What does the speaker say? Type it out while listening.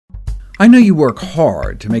I know you work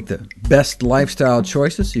hard to make the best lifestyle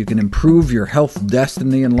choices so you can improve your health,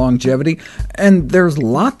 destiny, and longevity, and there's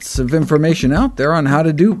lots of information out there on how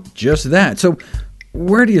to do just that. So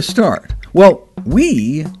where do you start? Well,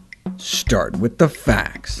 we start with the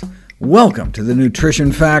facts. Welcome to the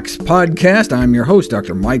Nutrition Facts podcast. I'm your host,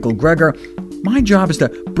 Dr. Michael Greger. My job is to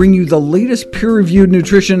bring you the latest peer-reviewed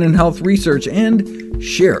nutrition and health research and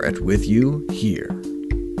share it with you here.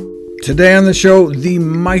 Today on the show, the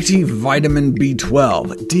mighty vitamin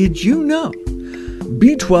B12. Did you know?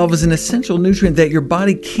 B12 is an essential nutrient that your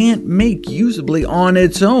body can't make usably on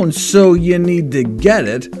its own, so you need to get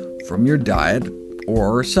it from your diet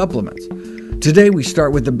or supplements. Today we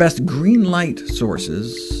start with the best green light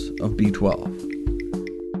sources of B12.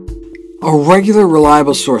 A regular,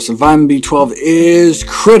 reliable source of vitamin B12 is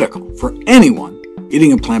critical for anyone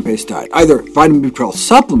eating a plant-based diet, either vitamin B12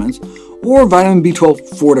 supplements or vitamin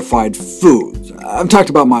B12 fortified foods. I've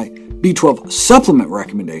talked about my B12 supplement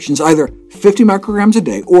recommendations, either 50 micrograms a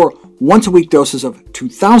day or once-a-week doses of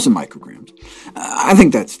 2,000 micrograms. I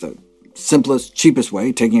think that's the simplest, cheapest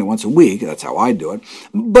way, taking it once a week. That's how I do it.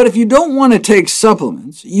 But if you don't want to take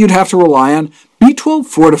supplements, you'd have to rely on B12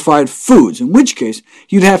 fortified foods, in which case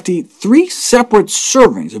you'd have to eat 3 separate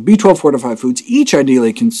servings of B12 fortified foods, each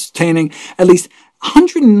ideally containing at least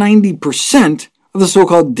 190% of the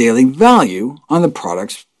so-called daily value on the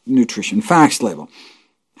product's nutrition facts label.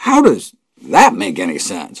 How does that make any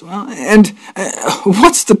sense? Well, and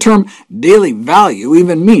what's the term daily value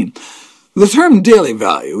even mean? The term daily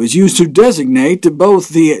value is used to designate both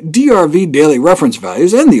the DRV daily reference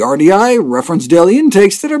values and the RDI reference daily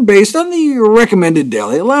intakes that are based on the recommended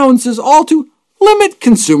daily allowances, all to limit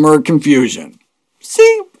consumer confusion.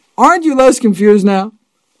 See, aren't you less confused now?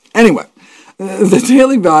 Anyway, the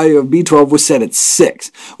daily value of B12 was set at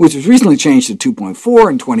 6, which was recently changed to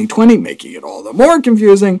 2.4 in 2020, making it all the more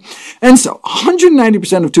confusing. And so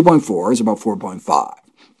 190% of 2.4 is about 4.5.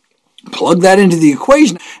 Plug that into the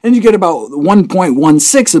equation, and you get about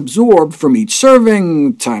 1.16 absorbed from each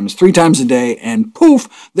serving, times 3 times a day, and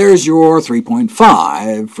poof, there's your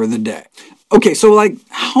 3.5 for the day. Okay, so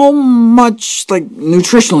how much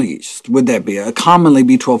nutritional yeast would that be, a commonly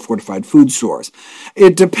B12 fortified food source?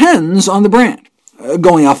 It depends on the brand.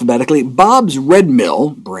 Going alphabetically, Bob's Red Mill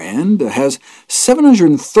brand has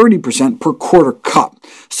 730% per quarter cup,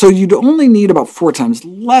 so you'd only need about 4 times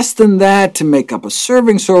less than that to make up a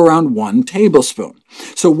serving, so around 1 tablespoon.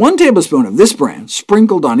 So 1 tablespoon of this brand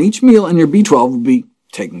sprinkled on each meal and your B12 would be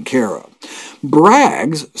taken care of.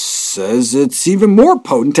 Bragg's says it's even more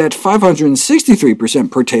potent at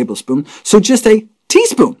 563% per tablespoon, so just a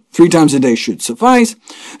teaspoon 3 times a day should suffice.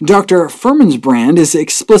 Dr. Furman's brand is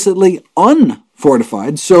explicitly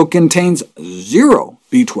unfortified, so contains 0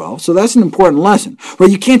 B12, so that's an important lesson. Right?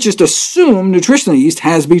 You can't just assume nutritional yeast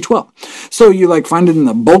has B12. So you find it in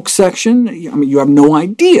the bulk section. You have no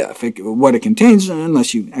idea what it contains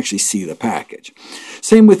unless you actually see the package.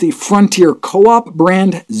 Same with the Frontier Co-op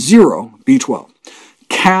brand, 0 B12.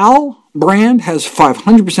 Cal brand has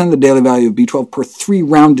 500% of the daily value of B12 per 3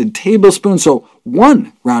 rounded tablespoons, so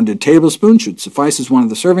 1 rounded tablespoon should suffice as one of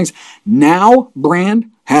the servings. Now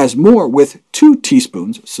brand has more, with 2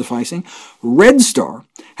 teaspoons sufficing. Red Star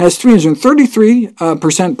has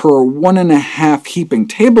 333% per 1.5 heaping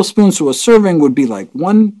tablespoons, so a serving would be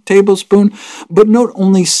 1 tablespoon. But note,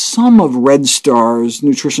 only some of Red Star's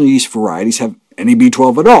nutritional yeast varieties have any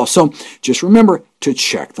B12 at all, so just remember to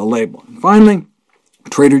check the label. And finally,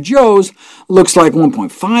 Trader Joe's looks like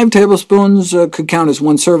 1.5 tablespoons could count as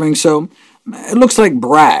 1 serving, so it looks like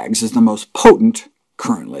Bragg's is the most potent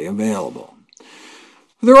currently available.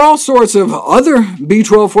 There are all sorts of other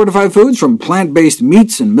B12 fortified foods, from plant-based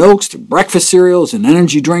meats and milks to breakfast cereals and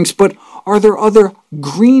energy drinks, but are there other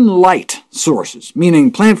green light sources,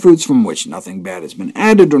 meaning plant foods from which nothing bad has been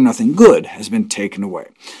added or nothing good has been taken away?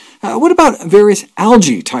 What about various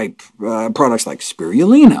algae-type products like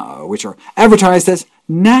spirulina, which are advertised as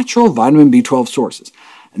natural vitamin B12 sources?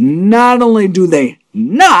 Not only do they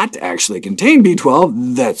not actually contain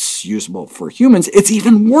B12 that's usable for humans, it's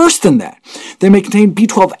even worse than that. They may contain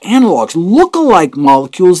B12 analogs, look-alike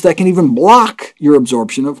molecules that can even block your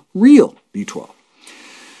absorption of real B12.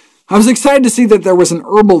 I was excited to see that there was an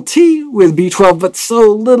herbal tea with B12, but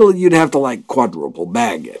so little you'd have to quadruple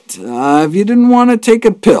bag it. If you didn't want to take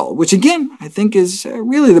a pill, which again I think is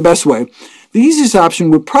really the best way, the easiest option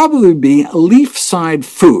would probably be leaf-side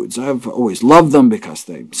foods. I've always loved them because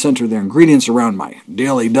they center their ingredients around my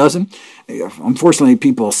daily dozen. Unfortunately,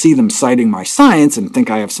 people see them citing my science and think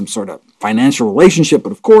I have some sort of financial relationship,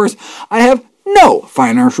 but of course, I have no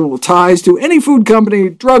financial ties to any food company,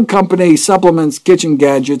 drug company, supplements, kitchen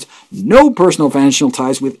gadgets, no personal financial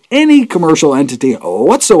ties with any commercial entity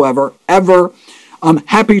whatsoever, ever. I'm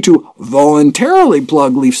happy to voluntarily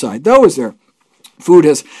plug Leafside, though, as their food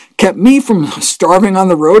has kept me from starving on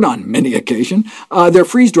the road on many occasions. They're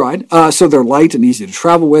freeze-dried, so they're light and easy to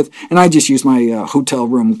travel with, and I just use my hotel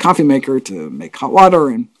room coffee maker to make hot water,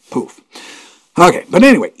 and poof. Okay, but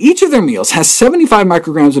anyway, each of their meals has 75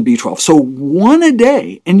 micrograms of B12, so one a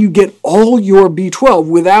day, and you get all your B12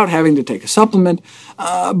 without having to take a supplement,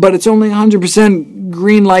 but it's only 100%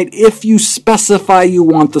 green light if you specify you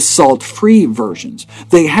want the salt-free versions.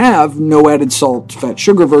 They have no added salt, fat,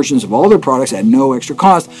 sugar versions of all their products at no extra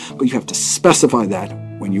cost, but you have to specify that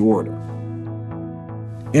when you order.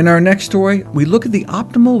 In our next story, we look at the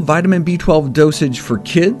optimal vitamin B12 dosage for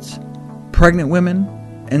kids, pregnant women,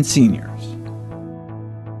 and seniors.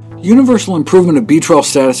 Universal improvement of B12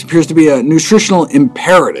 status appears to be a nutritional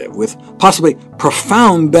imperative with possibly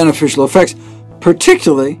profound beneficial effects,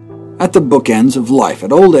 particularly at the bookends of life,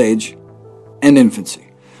 at old age and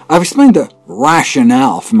infancy. I've explained the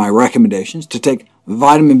rationale for my recommendations to take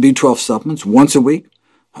vitamin B12 supplements once a week,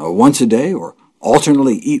 once a day, or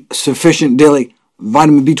alternately eat sufficient daily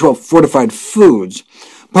vitamin B12 fortified foods.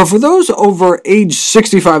 But for those over age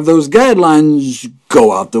 65, those guidelines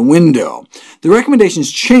go out the window. The recommendations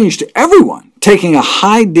change to everyone taking a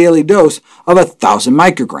high daily dose of 1,000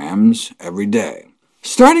 micrograms every day.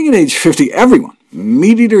 Starting at age 50, everyone,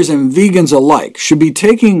 meat eaters and vegans alike, should be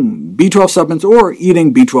taking B12 supplements or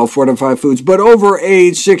eating B12 fortified foods, but over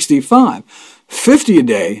age 65, 50 a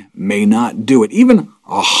day may not do it. Even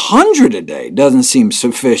 100 a day doesn't seem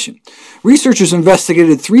sufficient. Researchers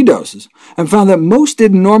investigated 3 doses and found that most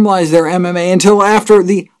didn't normalize their MMA until after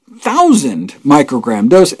the 1,000 microgram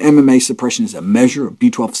dose. MMA suppression is a measure of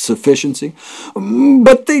B12 sufficiency,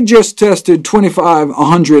 but they just tested 25,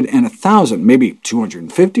 100, and 1,000. Maybe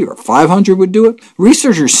 250 or 500 would do it.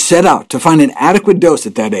 Researchers set out to find an adequate dose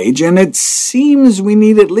at that age, and it seems we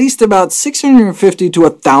need at least about 650 to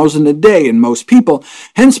 1,000 a day in most people,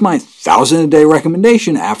 hence my 1,000 a day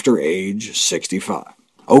recommendation after age 65.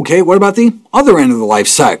 Okay, what about the other end of the life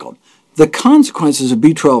cycle? The consequences of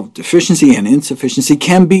B12 deficiency and insufficiency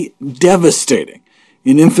can be devastating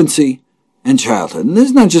in infancy and childhood. And this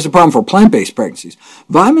is not just a problem for plant-based pregnancies.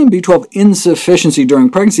 Vitamin B12 insufficiency during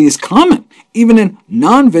pregnancy is common, even in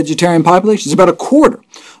non-vegetarian populations. About a quarter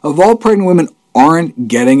of all pregnant women aren't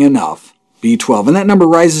getting enough B12, and that number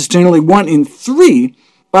rises to nearly 1 in 3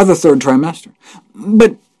 by the 3rd trimester.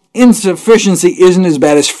 But insufficiency isn't as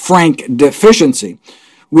bad as frank deficiency,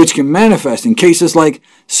 which can manifest in cases like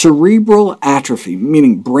cerebral atrophy,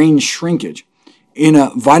 meaning brain shrinkage, in a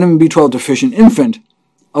vitamin B12 deficient infant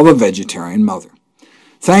of a vegetarian mother.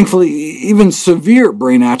 Thankfully, even severe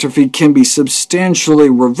brain atrophy can be substantially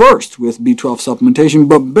reversed with B12 supplementation,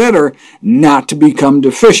 but better not to become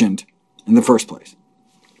deficient in the first place.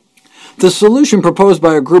 The solution proposed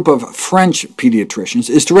by a group of French pediatricians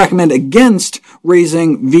is to recommend against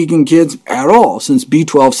raising vegan kids at all, since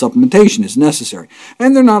B12 supplementation is necessary.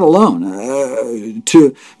 And they're not alone.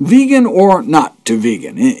 To vegan or not to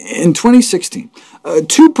vegan. In 2016,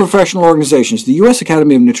 2 professional organizations, the U.S.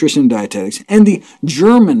 Academy of Nutrition and Dietetics and the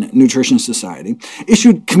German Nutrition Society,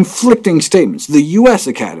 issued conflicting statements. The U.S.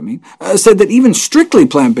 Academy said that even strictly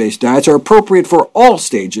plant-based diets are appropriate for all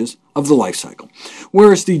stages of the life cycle,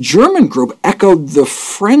 whereas the German group echoed the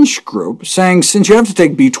French group, saying since you have to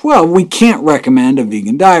take B12, we can't recommend a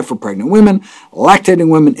vegan diet for pregnant women, lactating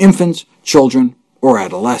women, infants, children, or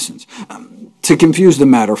adolescents. To confuse the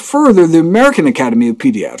matter further, the American Academy of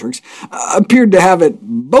Pediatrics appeared to have it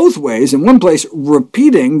both ways, in one place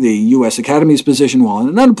repeating the U.S. Academy's position, while in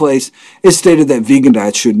another place it stated that vegan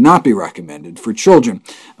diets should not be recommended for children.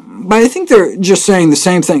 But I think they're just saying the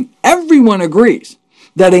same thing. Everyone agrees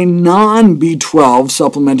that a non-B12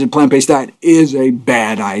 supplemented plant-based diet is a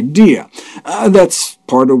bad idea. That's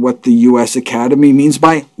part of what the U.S. Academy means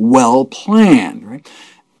by well-planned, right?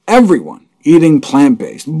 Everyone eating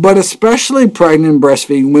plant-based, but especially pregnant and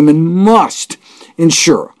breastfeeding women, must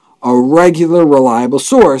ensure a regular, reliable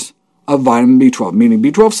source of vitamin B12, meaning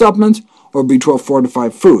B12 supplements or B12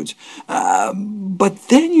 fortified foods. But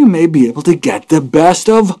then you may be able to get the best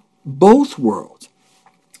of both worlds.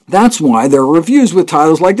 That's why there are reviews with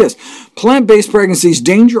titles like this: Plant-Based Pregnancies,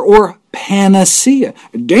 Danger or Panacea.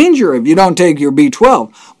 Danger if you don't take your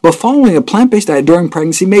B12, but following a plant-based diet during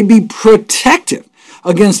pregnancy may be protective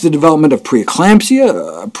against the development of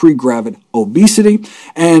preeclampsia, pregravid obesity,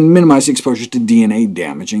 and minimize exposure to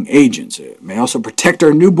DNA-damaging agents. It may also protect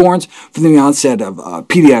our newborns from the onset of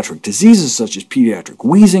pediatric diseases such as pediatric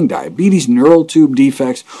wheezing, diabetes, neural tube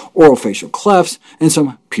defects, orofacial clefts, and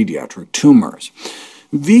some pediatric tumors.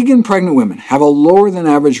 Vegan pregnant women have a lower than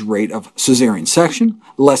average rate of cesarean section,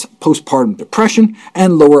 less postpartum depression,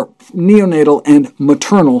 and lower neonatal and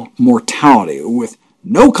maternal mortality, with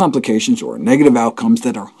no complications or negative outcomes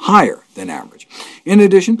that are higher than average. In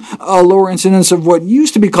addition, a lower incidence of what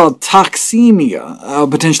used to be called toxemia, a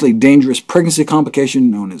potentially dangerous pregnancy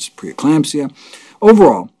complication known as preeclampsia.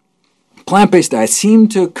 Overall, plant-based diets seem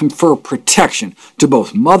to confer protection to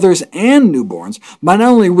both mothers and newborns by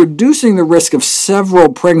not only reducing the risk of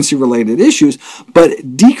several pregnancy-related issues,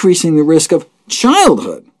 but decreasing the risk of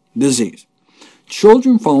childhood disease.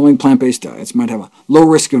 Children following plant-based diets might have a low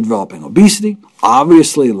risk of developing obesity,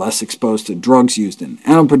 obviously less exposed to drugs used in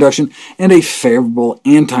animal production, and a favorable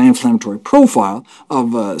anti-inflammatory profile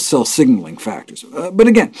of cell signaling factors. But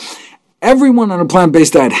again, everyone on a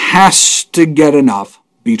plant-based diet has to get enough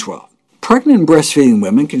B12. Pregnant and breastfeeding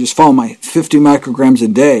women can just follow my 50 micrograms a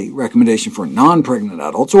day recommendation for non-pregnant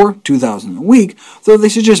adults, or 2,000 a week, though they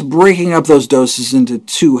suggest breaking up those doses into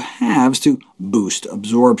 2 halves to boost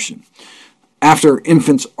absorption. After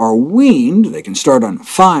infants are weaned, they can start on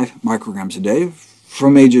 5 micrograms a day.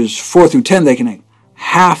 From ages 4 through 10, they can take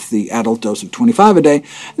half the adult dose of 25 a day,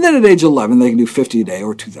 and then at age 11, they can do 50 a day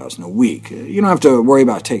or 2,000 a week. You don't have to worry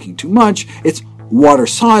about taking too much. It's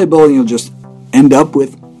water-soluble, and you'll just end up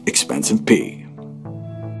with expensive pee.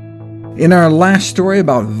 In our last story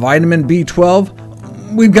about vitamin B12,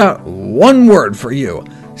 we've got one word for you: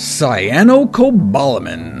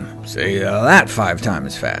 cyanocobalamin. Say that 5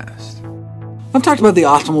 times fast. I've talked about the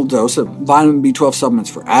optimal dose of vitamin B12 supplements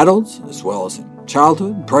for adults, as well as in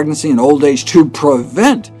childhood, pregnancy, and old age to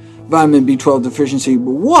prevent vitamin B12 deficiency.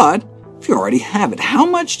 But what if you already have it? How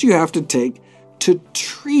much do you have to take to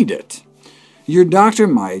treat it? Your doctor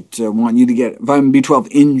might want you to get vitamin B12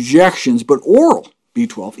 injections, but oral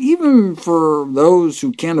B12, even for those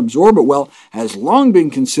who can't absorb it well, has long been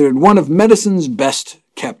considered one of medicine's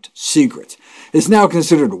best-kept secrets. It's now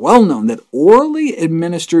considered well known that orally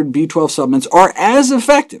administered B12 supplements are as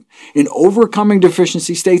effective in overcoming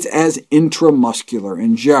deficiency states as intramuscular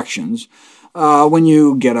injections when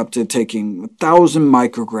you get up to taking 1,000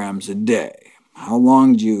 micrograms a day. How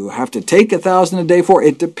long do you have to take 1,000 a day for?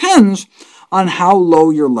 It depends on how low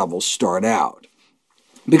your levels start out.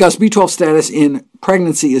 Because B12 status in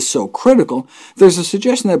pregnancy is so critical, there's a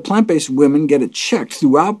suggestion that plant-based women get it checked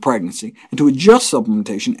throughout pregnancy and to adjust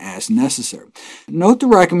supplementation as necessary. Note the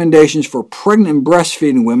recommendations for pregnant and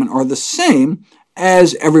breastfeeding women are the same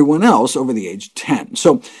as everyone else over the age of 10.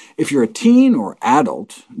 So if you're a teen or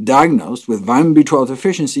adult diagnosed with vitamin B12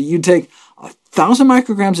 deficiency, you take 1,000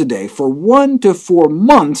 micrograms a day for 1 to 4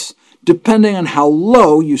 months, depending on how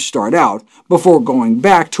low you start out, before going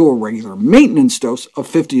back to a regular maintenance dose of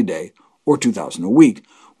 50 a day or 2,000 a week,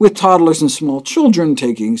 with toddlers and small children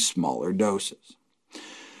taking smaller doses.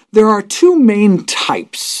 There are 2 main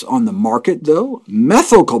types on the market, though: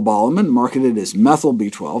 methylcobalamin, marketed as methyl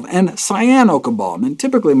B12, and cyanocobalamin,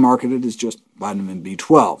 typically marketed as just vitamin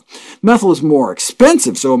B12. Methyl is more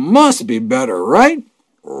expensive, so it must be better, right?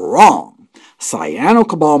 Wrong.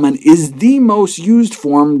 Cyanocobalamin is the most used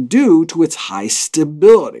form due to its high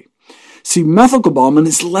stability. See, methylcobalamin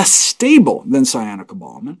is less stable than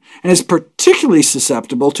cyanocobalamin, and is particularly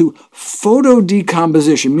susceptible to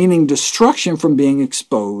photodecomposition, meaning destruction from being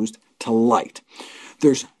exposed to light.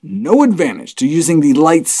 There's no advantage to using the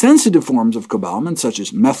light-sensitive forms of cobalamin, such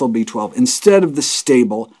as methyl B12, instead of the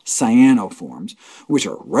stable cyano forms, which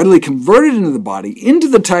are readily converted into the body into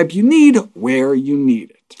the type you need where you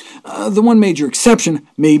need it. The one major exception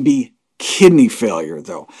may be kidney failure,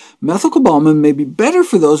 though. Methylcobalamin may be better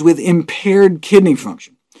for those with impaired kidney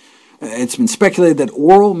function. It's been speculated that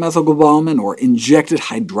oral methylcobalamin or injected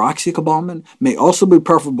hydroxycobalamin may also be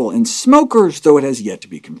preferable in smokers, though it has yet to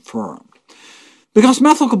be confirmed. Because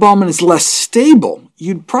methylcobalamin is less stable,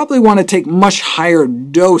 you'd probably want to take much higher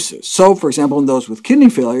doses. So, for example, in those with kidney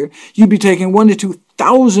failure, you'd be taking 1 to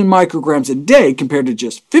 2,000 micrograms a day compared to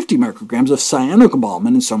just 50 micrograms of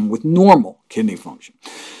cyanocobalamin in someone with normal kidney function.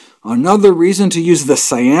 Another reason to use the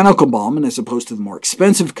cyanocobalamin as opposed to the more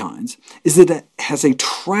expensive kinds is that it has a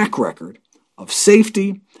track record of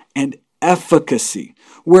safety and efficacy,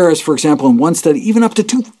 whereas, for example, in one study, even up to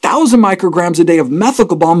 2,000 micrograms a day of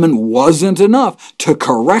methylcobalamin wasn't enough to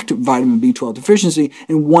correct vitamin B12 deficiency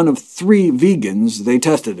in one of 3 vegans they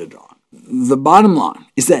tested it on. The bottom line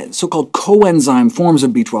is that so-called coenzyme forms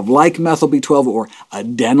of B12, like methyl B12 or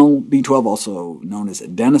adenyl B12, also known as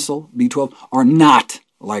adenosyl B12, are not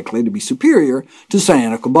likely to be superior to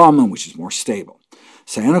cyanocobalamin, which is more stable.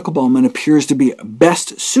 Cyanocobalamin appears to be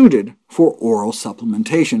best suited for oral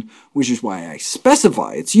supplementation, which is why I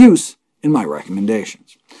specify its use in my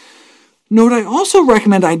recommendations. Note I also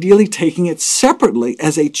recommend ideally taking it separately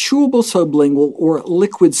as a chewable sublingual or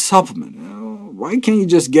liquid supplement. Why can't you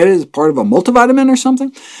just get it as part of a multivitamin or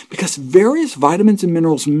something? Because various vitamins and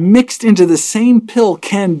minerals mixed into the same pill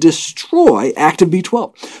can destroy active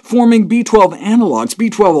B12, forming B12 analogs,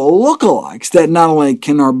 B12 lookalikes that not only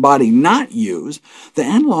can our body not use, the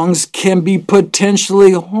analogs can be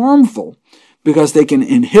potentially harmful because they can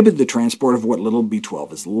inhibit the transport of what little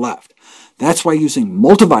B12 is left. That's why using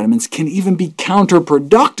multivitamins can even be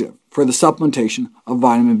counterproductive for the supplementation of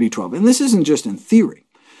vitamin B12. And this isn't just in theory.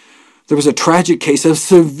 There was a tragic case of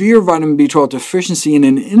severe vitamin B12 deficiency in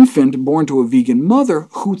an infant born to a vegan mother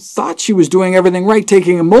who thought she was doing everything right,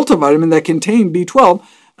 taking a multivitamin that contained B12,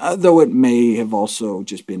 though it may have also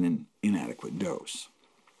just been an inadequate dose.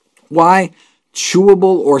 Why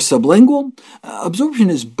chewable or sublingual? Absorption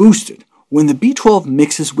is boosted when the B12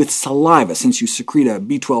 mixes with saliva, since you secrete a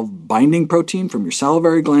B12 binding protein from your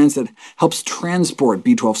salivary glands that helps transport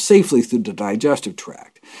B12 safely through the digestive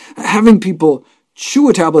tract. Having people chew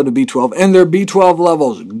a tablet of B12 and their B12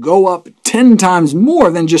 levels go up 10 times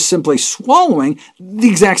more than just simply swallowing the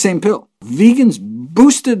exact same pill. Vegans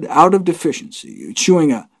boosted out of deficiency,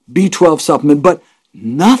 chewing a B12 supplement, but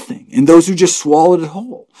nothing in those who just swallowed it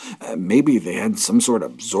whole. Maybe they had some sort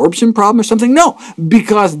of absorption problem or something? No,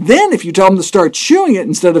 because then if you tell them to start chewing it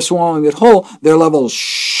instead of swallowing it whole, their levels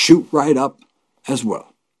shoot right up as well.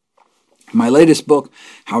 In my latest book,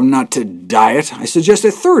 How Not to Diet, I suggest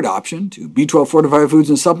a third option to B12-fortified foods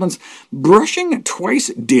and supplements, brushing twice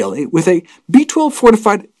daily with a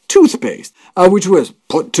B12-fortified toothpaste, which was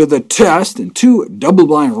put to the test in 2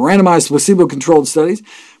 double-blind randomized placebo-controlled studies.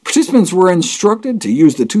 Participants were instructed to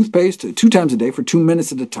use the toothpaste 2 times a day for 2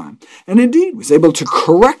 minutes at a time, and indeed was able to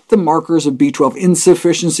correct the markers of B12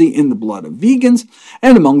 insufficiency in the blood of vegans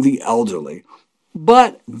and among the elderly.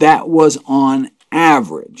 But that was on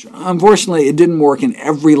average. Unfortunately, it didn't work in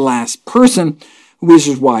every last person, which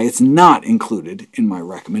is why it's not included in my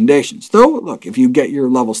recommendations. Though, look, if you get your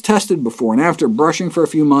levels tested before and after brushing for a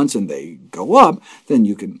few months and they go up, then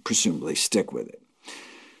you can presumably stick with it.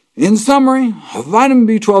 In summary, vitamin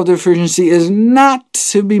B12 deficiency is not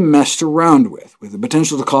to be messed around with the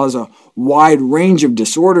potential to cause a wide range of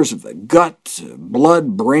disorders of the gut,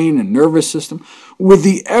 blood, brain, and nervous system, with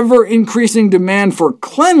the ever-increasing demand for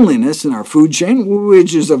cleanliness in our food chain,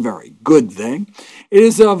 which is a very good thing. It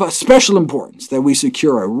is of special importance that we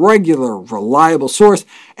secure a regular, reliable source,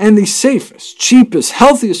 and the safest, cheapest,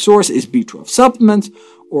 healthiest source is B12 supplements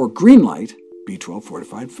or Greenlight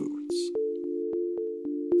B12-fortified foods.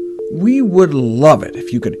 We would love it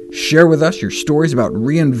if you could share with us your stories about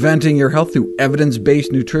reinventing your health through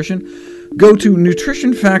evidence-based nutrition. Go to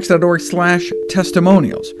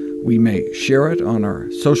NutritionFacts.org/testimonials. We may share it on our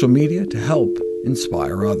social media to help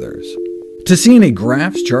inspire others. To see any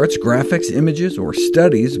graphs, charts, graphics, images, or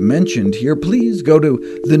studies mentioned here, please go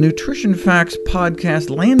to the Nutrition Facts podcast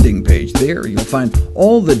landing page. There you'll find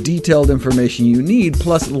all the detailed information you need,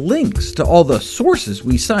 plus links to all the sources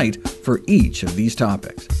we cite for each of these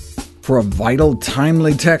topics. For a vital,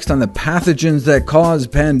 timely text on the pathogens that cause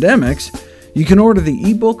pandemics, you can order the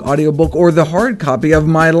ebook, audiobook, or the hard copy of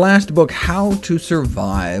my last book, How to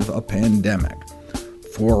Survive a Pandemic.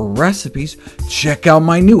 For recipes, check out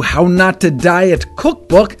my new How Not to Diet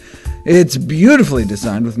cookbook. It's beautifully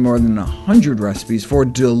designed with more than 100 recipes for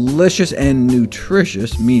delicious and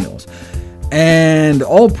nutritious meals. And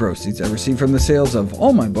all proceeds I receive from the sales of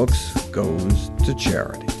all my books goes to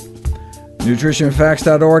charity.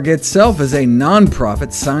 NutritionFacts.org itself is a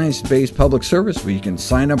non-profit, science-based public service where you can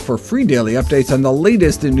sign up for free daily updates on the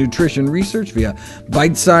latest in nutrition research via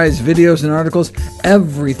bite-sized videos and articles.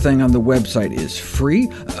 Everything on the website is free.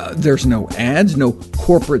 There's no ads, no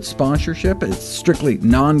corporate sponsorship. It's strictly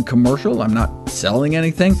non-commercial. I'm not selling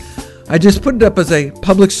anything. I just put it up as a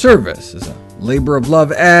public service, as a labor of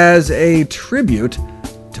love, as a tribute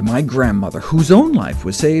to my grandmother, whose own life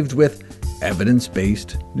was saved with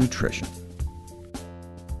evidence-based nutrition.